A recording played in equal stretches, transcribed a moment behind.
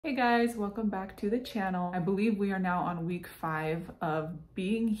Hey guys, welcome back to the channel. I believe we are now on week 5 of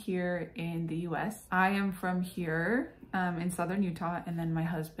being here in the US. I am from here in southern Utah, and then my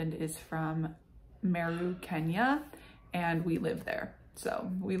husband is from Meru, Kenya, and we live there. So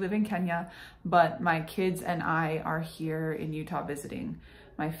we live in Kenya, but my kids and I are here in Utah visiting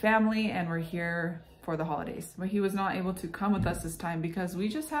my family, and we're here for the holidays. But he was not able to come with us this time because we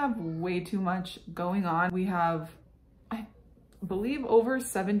just have way too much going on. We have, I believe, over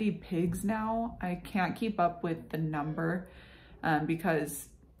 70 pigs now. I can't keep up with the number because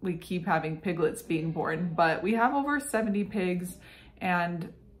we keep having piglets being born, but we have over 70 pigs,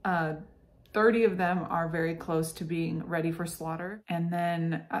 and 30 of them are very close to being ready for slaughter. And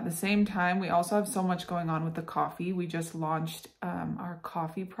then at the same time, we also have so much going on with the coffee. We just launched our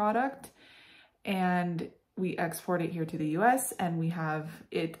coffee product, and we export it here to the US, and we have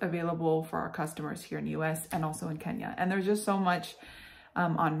it available for our customers here in the US and also in Kenya. And there's just so much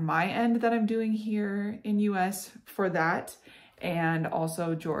on my end that I'm doing here in US for that. And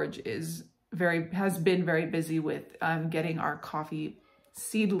also George has been very busy with getting our coffee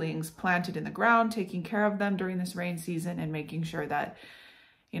seedlings planted in the ground, taking care of them during this rain season, and making sure that,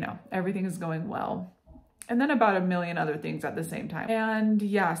 you know, everything is going well. And then about a million other things at the same time. And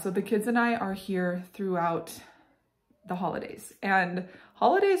yeah, so the kids and I are here throughout the holidays. And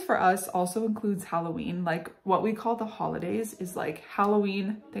holidays for us also includes Halloween. Like, what we call the holidays is like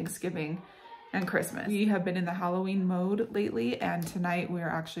Halloween, Thanksgiving, and Christmas. We have been in the Halloween mode lately, and tonight we are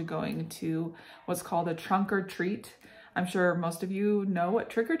actually going to what's called a trunk or treat. I'm sure most of you know what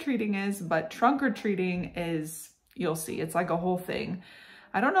trick-or-treating is, but trunk or treating is, you'll see, it's like a whole thing.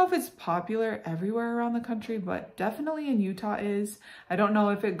 I don't know if it's popular everywhere around the country, but definitely in Utah is. I don't know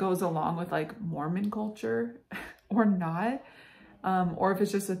if it goes along with like Mormon culture or not, or if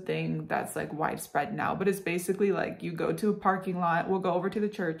it's just a thing that's like widespread now. But it's basically like you go to a parking lot, we'll go over to the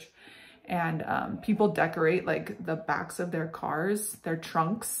church, and people decorate like the backs of their cars, their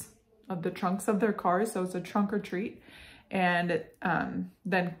trunks of their cars. So it's a trunk or treat. And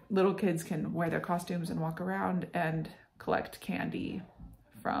then little kids can wear their costumes and walk around and collect candy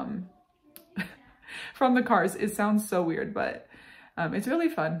from the cars. It sounds so weird, but it's really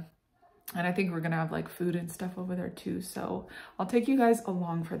fun. And I think we're gonna have like food and stuff over there too. So I'll take you guys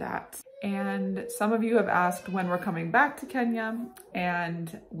along for that. And some of you have asked when we're coming back to Kenya,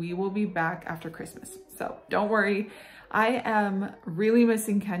 and we will be back after Christmas. So don't worry, I am really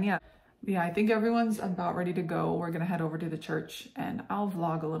missing Kenya. Yeah, I think everyone's about ready to go. We're gonna head over to the church, and I'll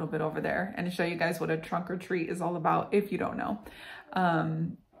vlog a little bit over there and show you guys what a trunk or treat is all about if you don't know.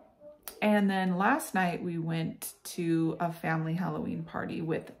 And then last night we went to a family Halloween party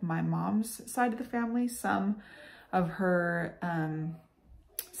with my mom's side of the family, some of her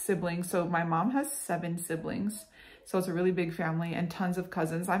siblings. So my mom has 7 siblings, so it's a really big family and tons of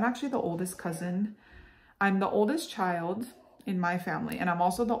cousins. I'm actually the oldest cousin. I'm the oldest child in my family, and I'm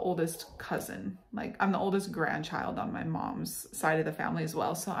also the oldest cousin. Like, I'm the oldest grandchild on my mom's side of the family as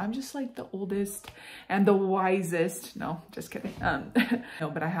well. So I'm just like the oldest and the wisest. No, just kidding.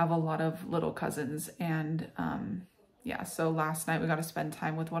 No, but I have a lot of little cousins, and yeah, so last night we got to spend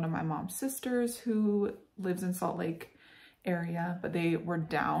time with one of my mom's sisters who lives in Salt Lake area, but they were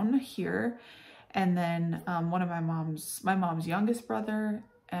down here. And then one of my mom's youngest brother,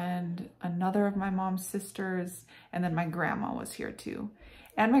 and another of my mom's sisters, and then my grandma was here too.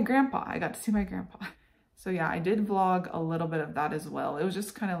 And my grandpa, I got to see my grandpa. So yeah, I did vlog a little bit of that as well. It was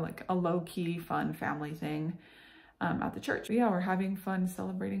just kind of like a low-key fun family thing at the church. But yeah, we're having fun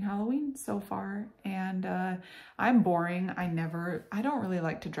celebrating Halloween so far. And I'm boring. I don't really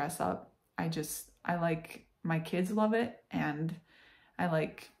like to dress up. I like, my kids love it, and I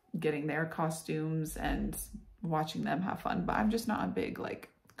like getting their costumes and watching them have fun, but I'm just not a big like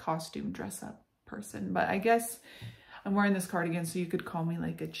costume dress up person. But I guess I'm wearing this cardigan, so you could call me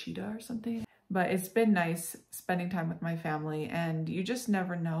like a cheetah or something. But it's been nice spending time with my family, and you just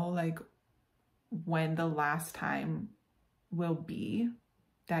never know like when the last time will be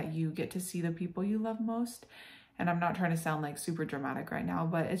that you get to see the people you love most. And I'm not trying to sound like super dramatic right now,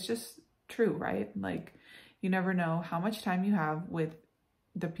 but it's just true, right? Like, you never know how much time you have with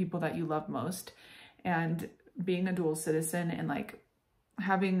the people that you love most. And being a dual citizen and like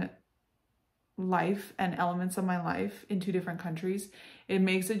having life and elements of my life in 2 different countries, it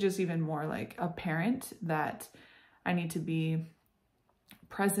makes it just even more like apparent that I need to be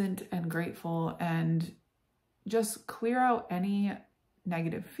present and grateful and just clear out any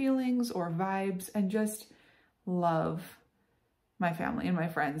negative feelings or vibes and just love my family and my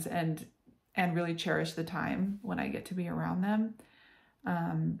friends and really cherish the time when I get to be around them.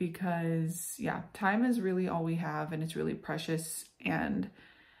 Because yeah, time is really all we have, and it's really precious. And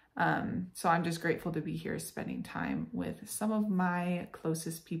So I'm just grateful to be here spending time with some of my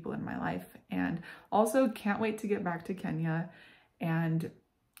closest people in my life, and also can't wait to get back to Kenya and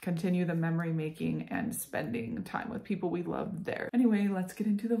continue the memory making and spending time with people we love there. Anyway, let's get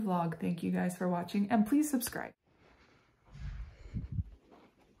into the vlog. Thank you guys for watching, and please subscribe.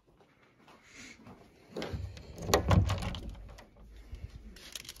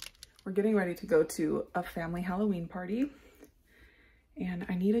 We're getting ready to go to a family Halloween party, and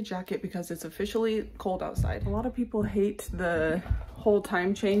I need a jacket because it's officially cold outside. A lot of people hate the whole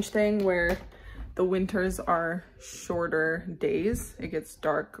time change thing where the winters are shorter days. It gets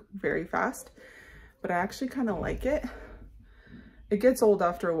dark very fast, but I actually kind of like it. It gets old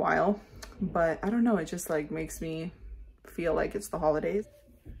after a while, but I don't know, it just like makes me feel like it's the holidays.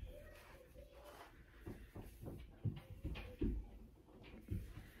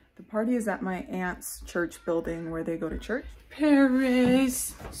 The party is at my aunt's church building where they go to church.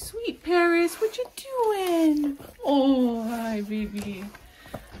 Paris, sweet Paris, what you doing? Oh, hi, baby.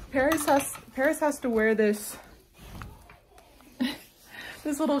 Paris has to wear this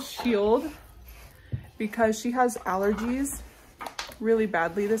this little shield because she has allergies really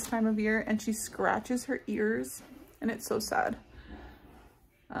badly this time of year, and she scratches her ears, and it's so sad.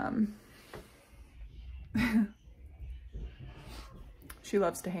 She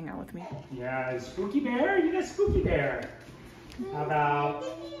loves to hang out with me. Yeah, spooky bear, you got spooky bear. How about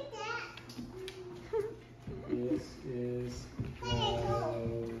this is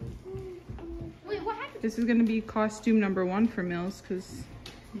Wait, what happened? This is gonna be costume number 1 for Mills because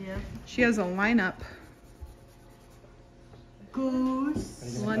she has a lineup.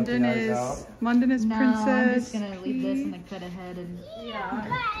 Goose. London is princess. I'm just gonna leave this and then cut ahead and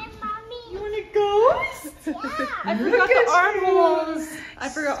You want a ghost? yeah. I forgot the armholes. I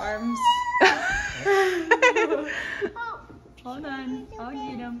forgot arms. Hold on, I'll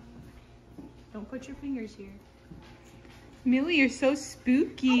get them. Don't put your fingers here. Millie, you're so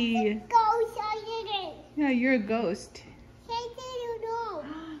spooky. Yeah, you're a ghost.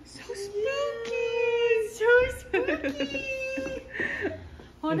 So spooky. So spooky.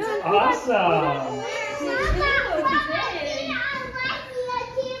 Hold it's on. awesome.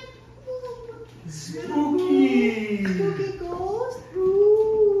 Spooky. Spooky ghost.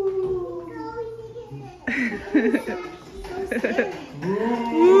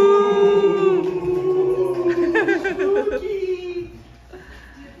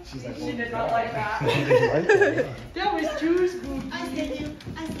 She's like, She did not like that. That was too spooky.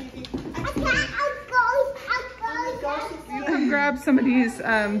 You can grab some of these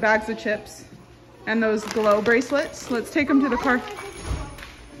bags of chips and those glow bracelets. Let's take them to the car.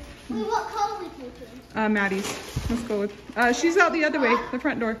 What color we taking? Maddie's. Let's go with. She's out the other way, the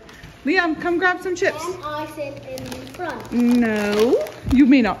front door. Liam, come grab some chips. And I sit in the front. No, you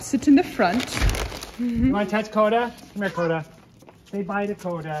may not sit in the front. You want to touch Coda? Come here, Coda. Say bye to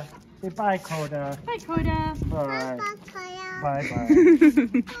Coda. Say bye, Coda. Hi, Coda. Bye. Bye.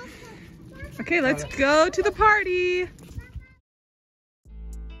 Okay, let's go to the party.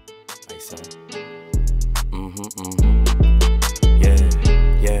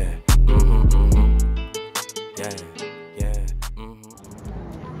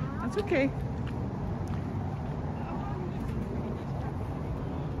 That's okay.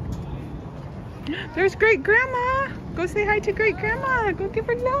 There's great grandma. Go say hi to great grandma. Go give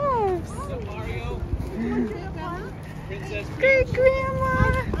her loves. Great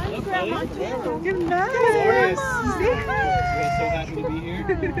grandma. I'm grandma too. Give loves. Say hi. So happy to be here.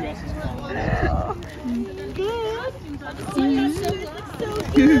 Your dress is So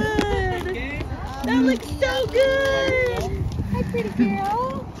good. That looks so good. Hi, pretty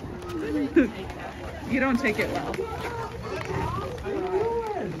girl. You don't take it well.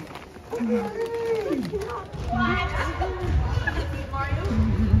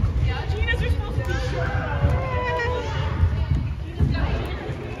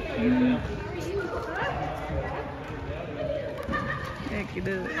 Heck, you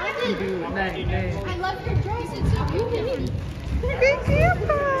do. You do it night, night. I love your dress. It's so beautiful. Great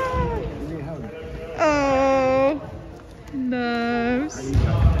grandpa. Oh, loves.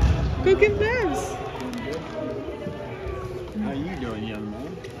 Go get loves. How you doing, young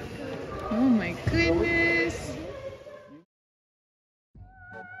man? Oh my goodness.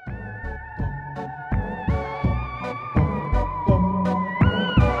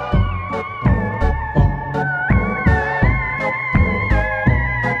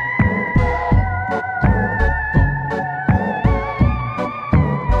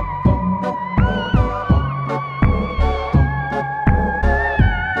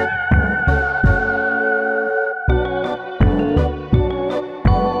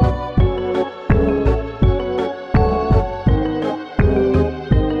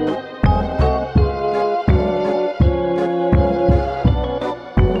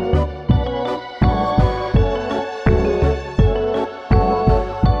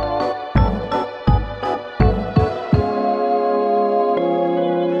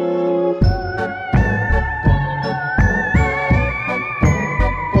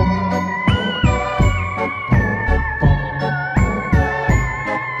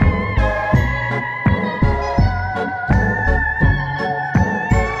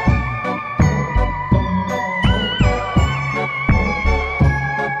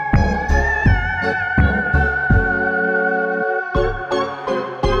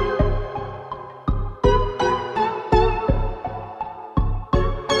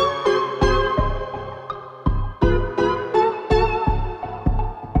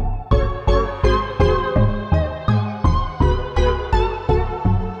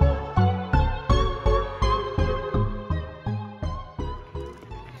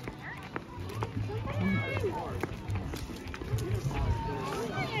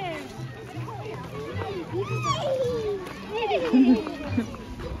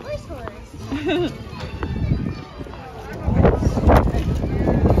 Horse horse.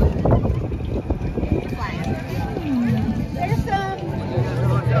 There's some.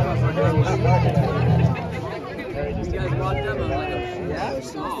 You guys brought them a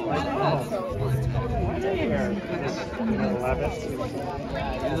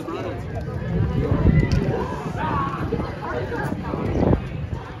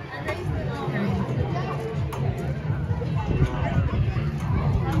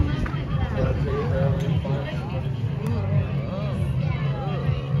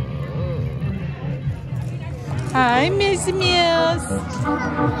Hi, Miss Mills.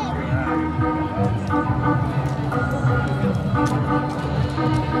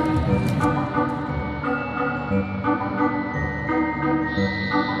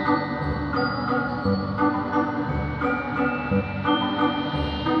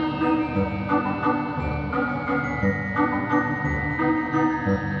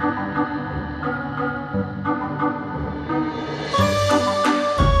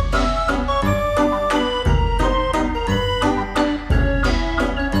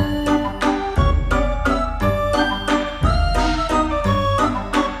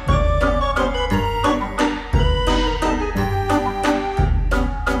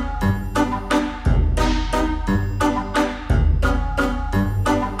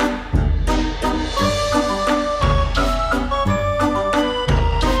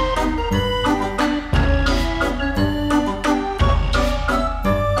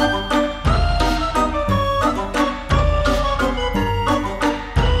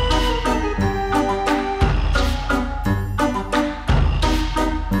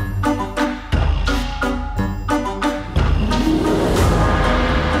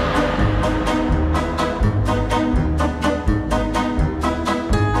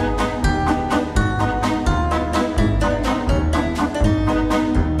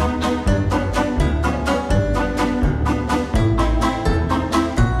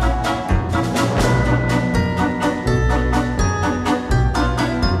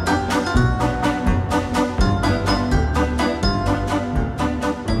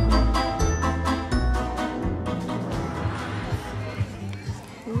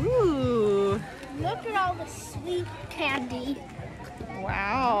 Look at all the sweet candy.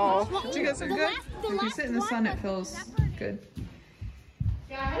 Wow. You guys are good? If you sit in the sun, it feels good.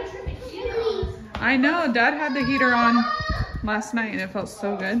 I know. Dad had the heater on last night and it felt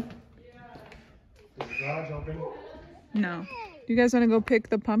so good. Is the garage open? No. You guys want to go pick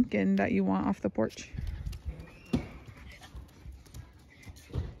the pumpkin that you want off the porch?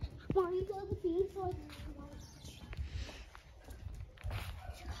 Want to go to the beach or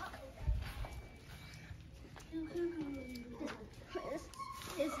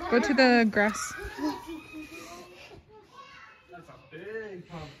Go to the grass. That's a big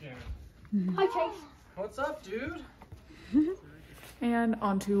pumpkin. Hi, Chase. What's up, dude? And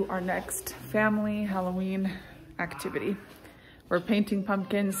on to our next family Halloween activity. We're painting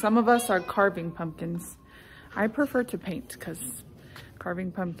pumpkins. Some of us are carving pumpkins. I prefer to paint because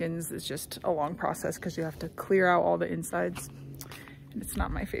carving pumpkins is just a long process because you have to clear out all the insides. And it's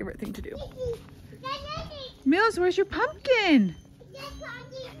not my favorite thing to do. Mills, where's your pumpkin?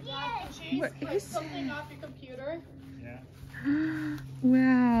 What is Something off your computer. Yeah.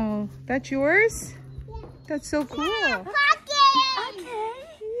 Wow, that's yours? That's so cool. Okay.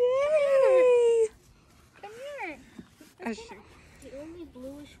 Yay! Come here. As The only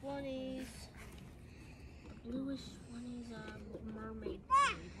bluish one is mermaid.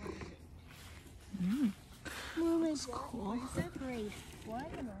 Mermaid. That's cool. What is that braid?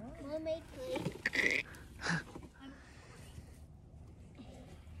 What? Mermaid braid.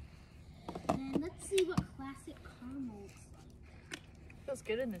 And let's see what classic caramel looks like. Feels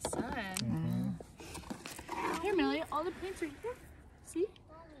good in the sun. Here, Millie, all the paints are here. See?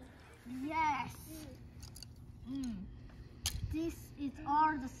 Yes. This is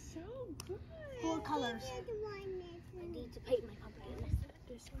all the four colors. I need to paint my pumpkin.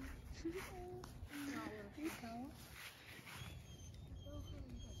 This one.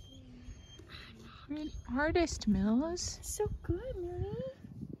 You're an artist, Mills. So good, Millie.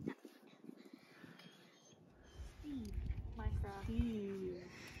 Minecraft.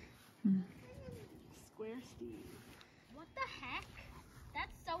 Square Steve. What the heck?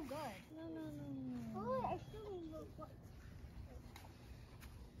 That's so good. No. Oh, I still need more.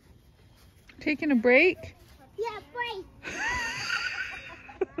 Taking a break? Yeah, break.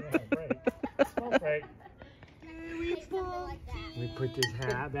 Break. We We put this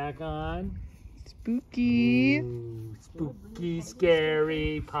hat back on. Spooky. Ooh, spooky,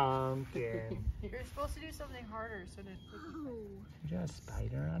 scary pumpkin. You're supposed to do something harder, so to Is there a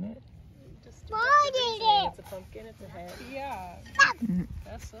spider on it? just Spider! it's a pumpkin, it's a head. Yeah.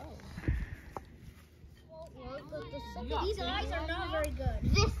 That's so. These eyes are not very good.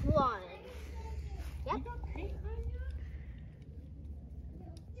 This one. Yep.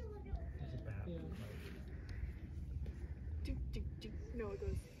 No, it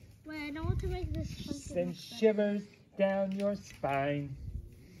goes. Wait, I want to make this pumpkin. Send shivers down your spine.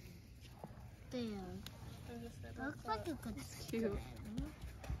 There. Looks like a good Cute.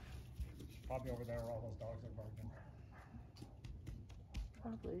 Probably over there where all those dogs are barking.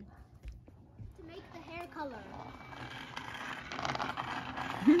 Probably. to make the hair color.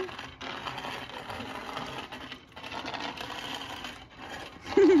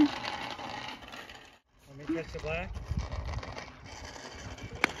 Want me to touch the black?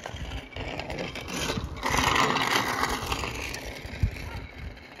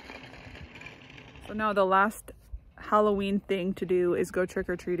 So now the last Halloween thing to do is go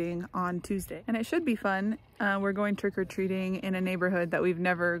trick-or-treating on Tuesday. And it should be fun. We're going trick-or-treating in a neighborhood that we've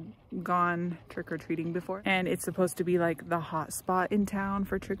never gone trick-or-treating before. And it's supposed to be like the hot spot in town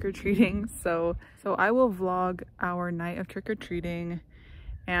for trick-or-treating. So I will vlog our night of trick-or-treating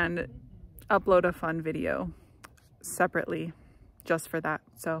and upload a fun video separately just for that.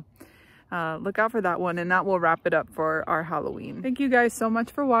 So look out for that one, and that will wrap it up for our Halloween. Thank you guys so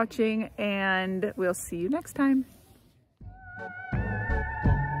much for watching, and we'll see you next time.